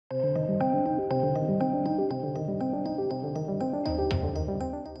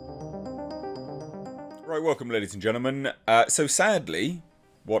Right, welcome ladies and gentlemen. So sadly,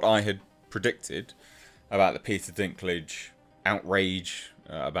 what I had predicted about the Peter Dinklage outrage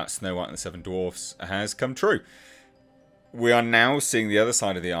about Snow White and the Seven Dwarfs has come true. We are now seeing the other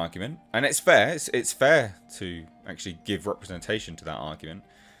side of the argument, and it's fair. It's fair to actually give representation to that argument,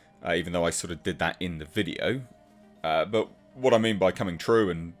 even though I sort of did that in the video. But what I mean by coming true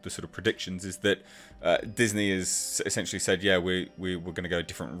and the sort of predictions is that Disney has essentially said, yeah, we're going to go a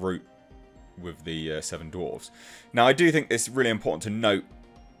different route with the Seven Dwarfs. Now, I do think it's really important to note,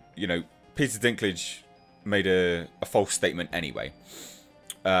 you know, Peter Dinklage made a false statement anyway.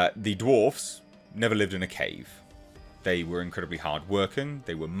 The dwarfs never lived in a cave. They were incredibly hard-working.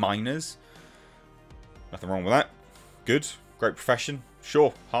 They were miners. Nothing wrong with that. Good. Great profession.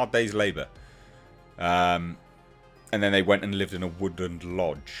 Sure. Hard day's labour. And then they went and lived in a woodland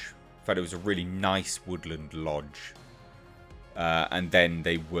lodge. In fact, it was a really nice woodland lodge. And then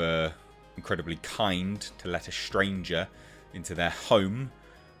they were incredibly kind to let a stranger into their home,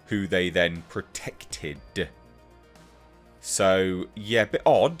 who they then protected. So, yeah, a bit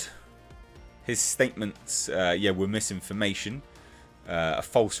odd. His statements, yeah, were misinformation. A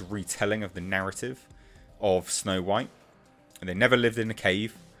false retelling of the narrative of Snow White. And they never lived in a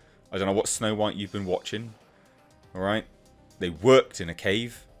cave. I don't know what Snow White you've been watching. Alright? They worked in a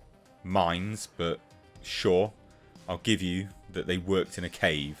cave. Mines, but sure. I'll give you that they worked in a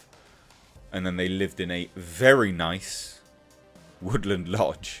cave. And then they lived in a very nice woodland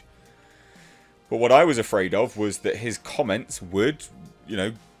lodge. But what I was afraid of was that his comments would, you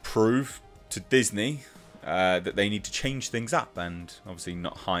know, prove to Disney that they need to change things up and obviously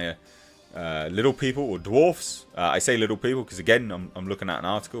not hire little people or dwarfs. I say little people because, again, I'm looking at an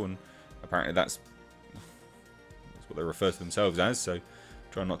article and apparently that's what they refer to themselves as. So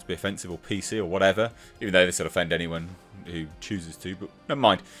try not to be offensive or PC or whatever, even though this will offend anyone who chooses to, but never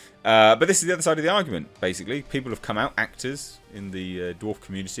mind. But this is the other side of the argument, basically. People have come out, actors in the dwarf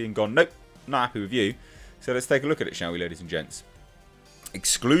community, and gone, nope, not happy with you. So let's take a look at it, shall we, ladies and gents?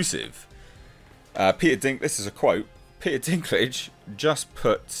 Exclusive. This is a quote. Peter Dinklage just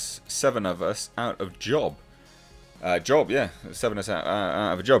puts 7 of us out of job. Yeah. 7 of us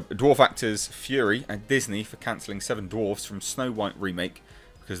out of a job. Dwarf actors fury at Disney for cancelling 7 Dwarfs from Snow White remake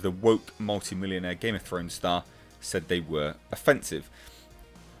because the woke multi-millionaire Game of Thrones star said they were offensive.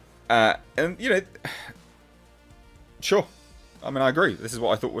 And, you know, sure. I mean, I agree. This is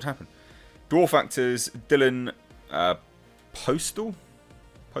what I thought would happen. Dwarf actors Dylan Postal,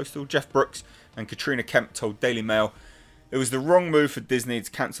 Jeff Brooks, and Katrina Kemp told Daily Mail it was the wrong move for Disney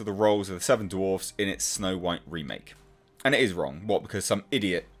to cancel the roles of the 7 Dwarfs in its Snow White remake. And it is wrong. What? Because some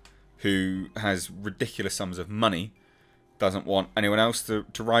idiot who has ridiculous sums of money doesn't want anyone else to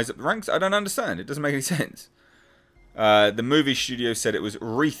rise up the ranks? I don't understand. It doesn't make any sense. The movie studio said it was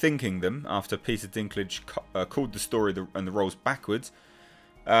rethinking them after Peter Dinklage called the story and the roles backwards.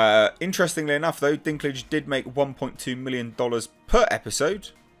 Interestingly enough, though, Dinklage did make $1.2 million per episode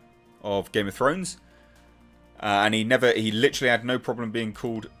of Game of Thrones. And he literally had no problem being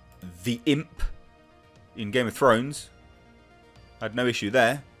called the Imp in Game of Thrones. Had no issue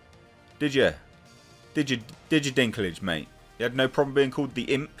there. Did you? Did you Dinklage, mate? You had no problem being called the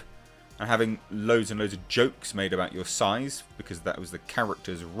Imp and having loads and loads of jokes made about your size because that was the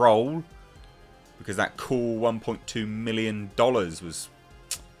character's role. Because that cool $1.2 million was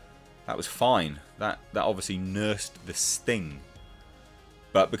fine. That obviously nursed the sting.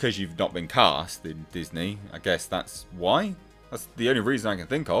 But because you've not been cast in Disney, I guess that's why. That's the only reason I can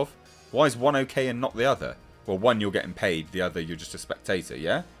think of. Why is one okay and not the other? Well, one you're getting paid, the other you're just a spectator,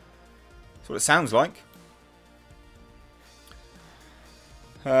 yeah? That's what it sounds like.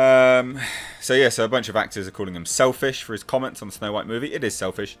 So yeah, so a bunch of actors are calling him selfish for his comments on the Snow White movie. It is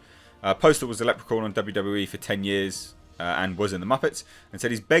selfish. Postal was a leprechaun on WWE for 10 years and was in the Muppets and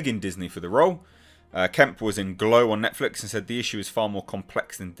said he's begging Disney for the role. Kemp was in Glow on Netflix and said the issue is far more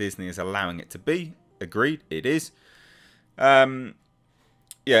complex than Disney is allowing it to be. Agreed, it is. Yeah,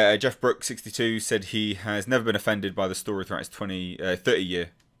 Jeff Brooks, 62, said he has never been offended by the story throughout his 30-year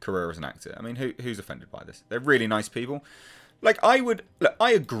career as an actor. I mean, who's offended by this? They're really nice people. Like,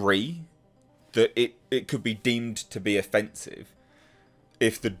 I agree that it could be deemed to be offensive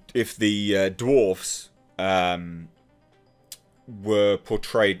if the dwarfs were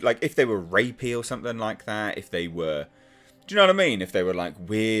portrayed, like, if they were rapey or something like that, if they were, do you know what I mean? If they were, like,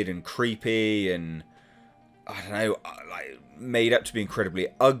 weird and creepy and, I don't know, like, made up to be incredibly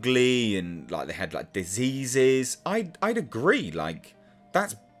ugly and, like, they had, like, diseases, I'd agree, like,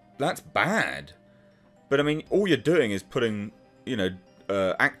 that's bad. But, I mean, all you're doing is putting, you know,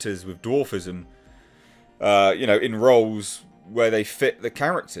 actors with dwarfism, you know, in roles where they fit the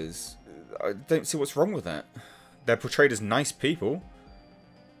characters. I don't see what's wrong with that. They're portrayed as nice people.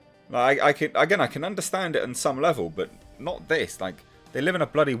 Like, I can understand it on some level, but not this. Like, they live in a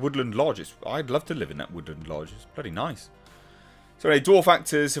bloody woodland lodge. I'd love to live in that woodland lodge. It's bloody nice. So anyway, dwarf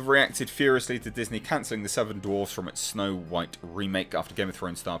actors have reacted furiously to Disney cancelling the Seven Dwarfs from its Snow White remake after Game of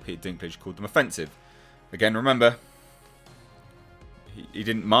Thrones star Peter Dinklage called them offensive. Again, remember, he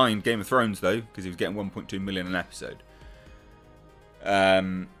didn't mind Game of Thrones, though, because he was getting 1.2 million an episode.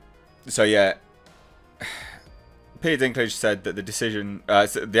 So yeah, Peter Dinklage said that the decision,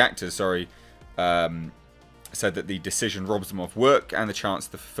 the actors, sorry, said that the decision robs them of work and the chance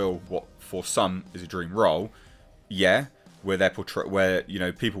to fulfill what for some is a dream role. Yeah, where they're where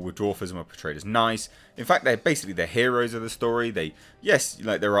people with dwarfism are portrayed as nice. In fact, they're basically the heroes of the story. Yes,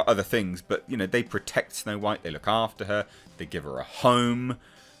 like there are other things, but they protect Snow White. They look after her. They give her a home.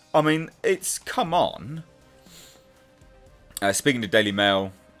 I mean, come on. Speaking to Daily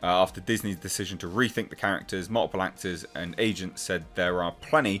Mail, after Disney's decision to rethink the characters, multiple actors and agents said there are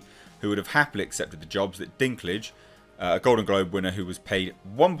plenty who would have happily accepted the jobs that Dinklage, a Golden Globe winner who was paid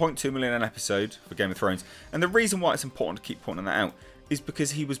 1.2 million an episode for Game of Thrones. And the reason why it's important to keep pointing that out is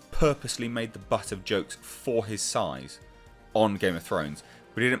because he was purposely made the butt of jokes for his size on Game of Thrones.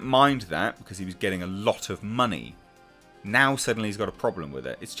 But he didn't mind that because he was getting a lot of money. Now suddenly he's got a problem with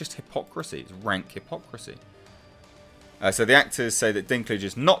it. It's just hypocrisy. It's rank hypocrisy. So the actors say that Dinklage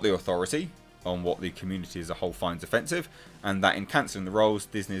is not the authority on what the community as a whole finds offensive, and that in cancelling the roles,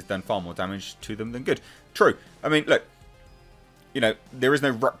 Disney has done far more damage to them than good. True. I mean, look, there is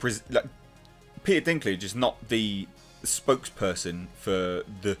no Peter Dinklage is not the spokesperson for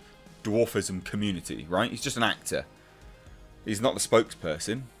the dwarfism community, right? He's just an actor. He's not the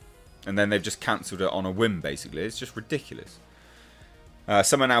spokesperson, and then they've just cancelled it on a whim, basically. It's just ridiculous.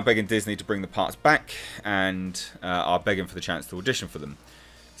 Some are now begging Disney to bring the parts back and are begging for the chance to audition for them.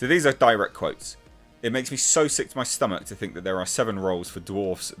 So these are direct quotes. It makes me so sick to my stomach to think that there are 7 roles for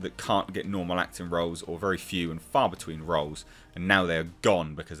dwarfs that can't get normal acting roles or very few and far between roles, and now they are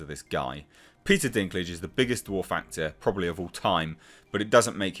gone because of this guy. Peter Dinklage is the biggest dwarf actor probably of all time, but it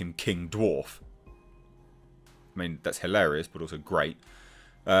doesn't make him King Dwarf. I mean, that's hilarious, but also great.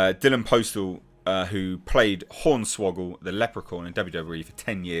 Dylan Postal, who played Hornswoggle the Leprechaun in WWE for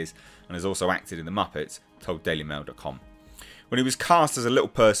 10 years and has also acted in The Muppets, told DailyMail.com. When he was cast as a little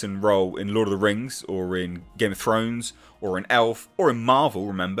person role in Lord of the Rings, or in Game of Thrones, or in Elf, or in Marvel,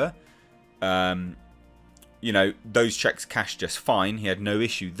 remember? Those checks cashed just fine. He had no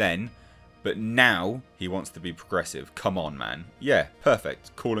issue then. But now, he wants to be progressive. Come on, man. Yeah,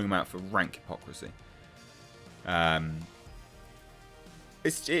 perfect. Calling him out for rank hypocrisy.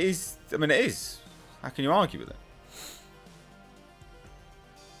 It is. How can you argue with it?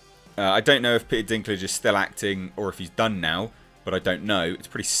 I don't know if Peter Dinklage is still acting or if he's done now, but I don't know. It's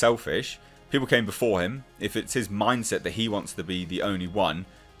pretty selfish. People came before him. If it's his mindset that he wants to be the only one,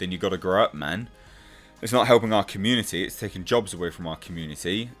 then you got to grow up, man. It's not helping our community. It's taking jobs away from our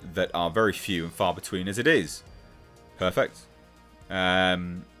community that are very few and far between as it is. Perfect.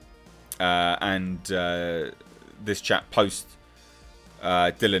 This chap post,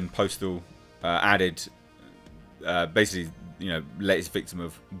 Dylan Postal, added, basically, latest victim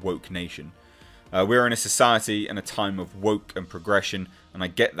of woke nation. We're in a society and a time of woke and progression, and I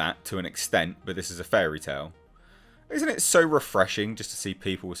get that to an extent, but this is a fairy tale. Isn't it so refreshing just to see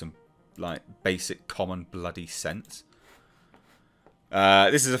people with some basic common bloody sense?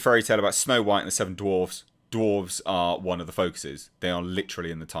 This is a fairy tale about Snow White and the 7 Dwarfs. Dwarves are one of the focuses. They are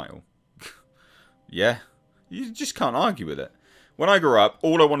literally in the title. Yeah, you just can't argue with it. When I grew up,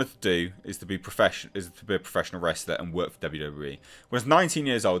 all I wanted to do is to be a professional wrestler and work for WWE. When I was 19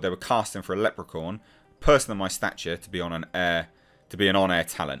 years old, they were casting for a leprechaun, a person of my stature, to be an on-air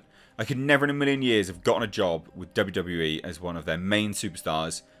talent. I could never in a million years have gotten a job with WWE as one of their main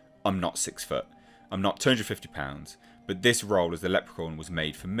superstars. I'm not 6 foot. I'm not 250 pounds. But this role as the leprechaun was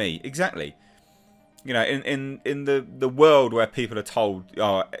made for me. Exactly. In the world where people are told,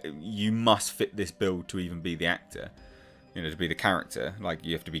 oh, you must fit this bill to even be the actor. To be the character. Like,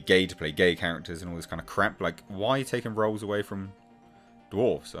 you have to be gay to play gay characters and all this kind of crap. Like, why are you taking roles away from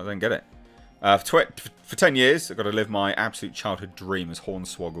dwarves? I don't get it. For 10 years, I've got to live my absolute childhood dream as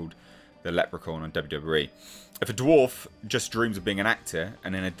Hornswoggled the Leprechaun on WWE. If a dwarf just dreams of being an actor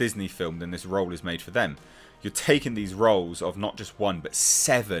and in a Disney film, then this role is made for them. You're taking these roles of not just 1, but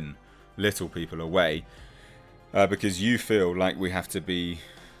 7 little people away because you feel like we have to be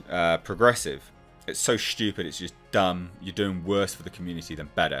progressive. It's so stupid, it's just dumb. You're doing worse for the community than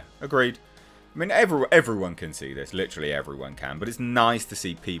better. Agreed. I mean, everyone can see this. Literally everyone can. But it's nice to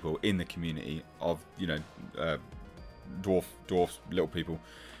see people in the community of, dwarfs, little people,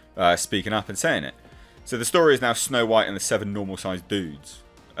 speaking up and saying it. So the story is now Snow White and the 7 normal-sized dudes.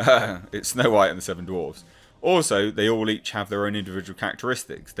 It's Snow White and the 7 dwarves. Also, they all each have their own individual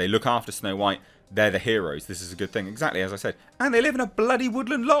characteristics. They look after Snow White. They're the heroes. This is a good thing. Exactly as I said. And they live in a bloody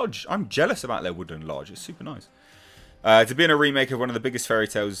woodland lodge. I'm jealous about their woodland lodge. It's super nice. To be in a remake of one of the biggest fairy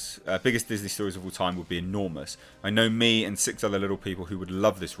tales, biggest Disney stories of all time would be enormous. I know me and 6 other little people who would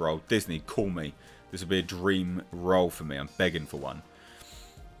love this role. Disney, call me. This would be a dream role for me. I'm begging for one.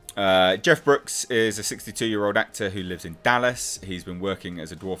 Jeff Brooks is a 62-year-old actor who lives in Dallas. He's been working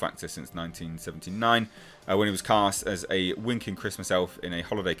as a dwarf actor since 1979 when he was cast as a winking Christmas elf in a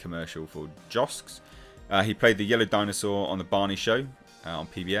holiday commercial for Josks. He played the yellow dinosaur on The Barney Show on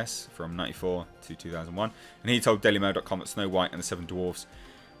PBS from 1994 to 2001. And he told DailyMail.com that Snow White and the 7 Dwarfs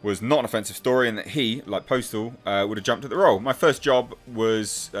was not an offensive story and that he, like Postal, would have jumped at the role. My first job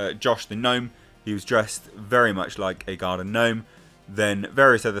was Josh the Gnome. He was dressed very much like a garden gnome. Then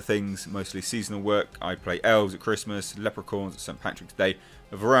various other things, mostly seasonal work. I play elves at Christmas, leprechauns at St. Patrick's Day,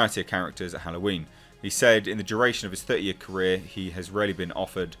 a variety of characters at Halloween. He said in the duration of his 30-year career, he has rarely been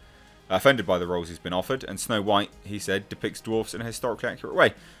offended by the roles he's been offered. And Snow White, he said, depicts dwarfs in a historically accurate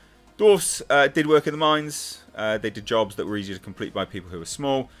way. Dwarfs did work in the mines. They did jobs that were easy to complete by people who were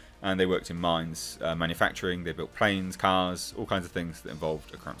small. And they worked in mines, manufacturing. They built planes, cars, all kinds of things that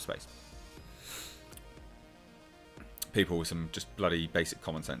involved a cramped space. People with some just bloody basic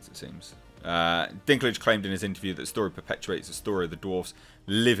common sense, it seems. Dinklage claimed in his interview that the story perpetuates the story of the dwarfs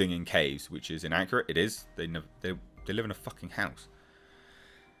living in caves, which is inaccurate. It is. They live in a fucking house.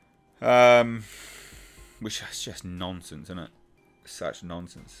 Which is just nonsense, isn't it? Such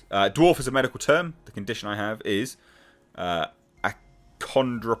nonsense. Dwarf is a medical term. The condition I have is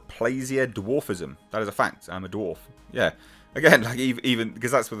achondroplasia dwarfism. That is a fact. I'm a dwarf. Yeah. Again, like even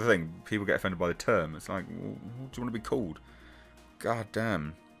because that's the thing. People get offended by the term. It's like, well, what do you want to be called? God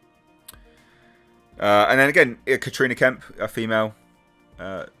damn. And then again, Katrina Kemp, a female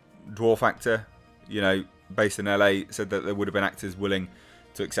dwarf actor, you know, based in LA, said that there would have been actors willing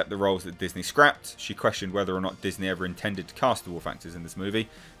to accept the roles that Disney scrapped. She questioned whether or not Disney ever intended to cast dwarf actors in this movie,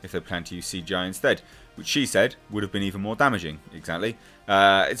 if they planned to use CGI instead, which she said would have been even more damaging. Exactly.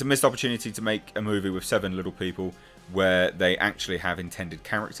 It's a missed opportunity to make a movie with 7 little people where they actually have intended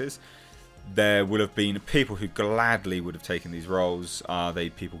characters. There will have been people who gladly would have taken these roles. Are they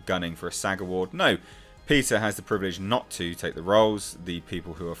people gunning for a SAG award? No. Peter has the privilege not to take the roles. The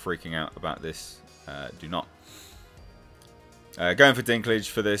people who are freaking out about this do not. Going for Dinklage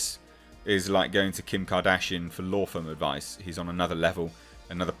for this is like going to Kim Kardashian for law firm advice. He's on another level,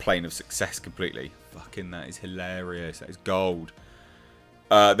 another plane of success completely. Fucking that is hilarious. That is gold.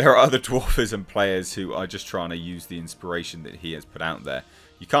 There are other dwarfism players who are just trying to use the inspiration that he has put out there.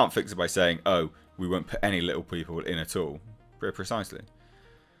 You can't fix it by saying, oh, we won't put any little people in at all. Pretty precisely.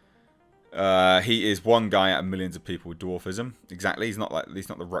 He is one guy out of millions of people with dwarfism. Exactly. He's not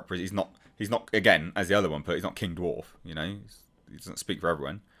the representative. He's not again, as the other one put, he's not King Dwarf, you know. He doesn't speak for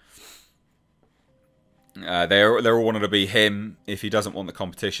everyone. They're all wanting to be him. If he doesn't want the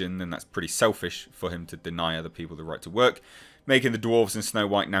competition, then that's pretty selfish for him to deny other people the right to work. Making the dwarves and Snow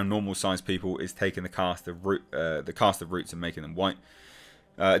White now normal-sized people is taking the cast of roots and making them white.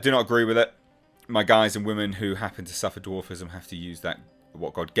 Do not agree with it. My guys and women who happen to suffer dwarfism have to use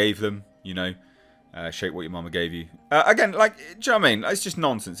what God gave them, you know. Shape what your mama gave you. Again, like, do you know what I mean? It's just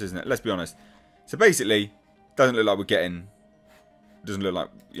nonsense, isn't it? Let's be honest. So basically, doesn't look like we're getting... Doesn't look like,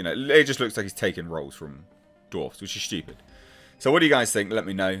 you know, it just looks like he's taking roles from dwarfs, which is stupid. So what do you guys think? Let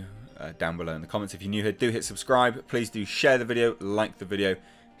me know down below in the comments. If you're new here, do hit subscribe. Please do share the video, like the video,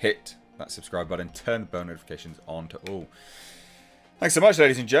 hit that subscribe button, turn the bell notifications on to all. Thanks so much,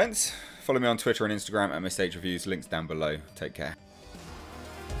 ladies and gents. Follow me on Twitter and Instagram at MSH Reviews. Links down below. Take care.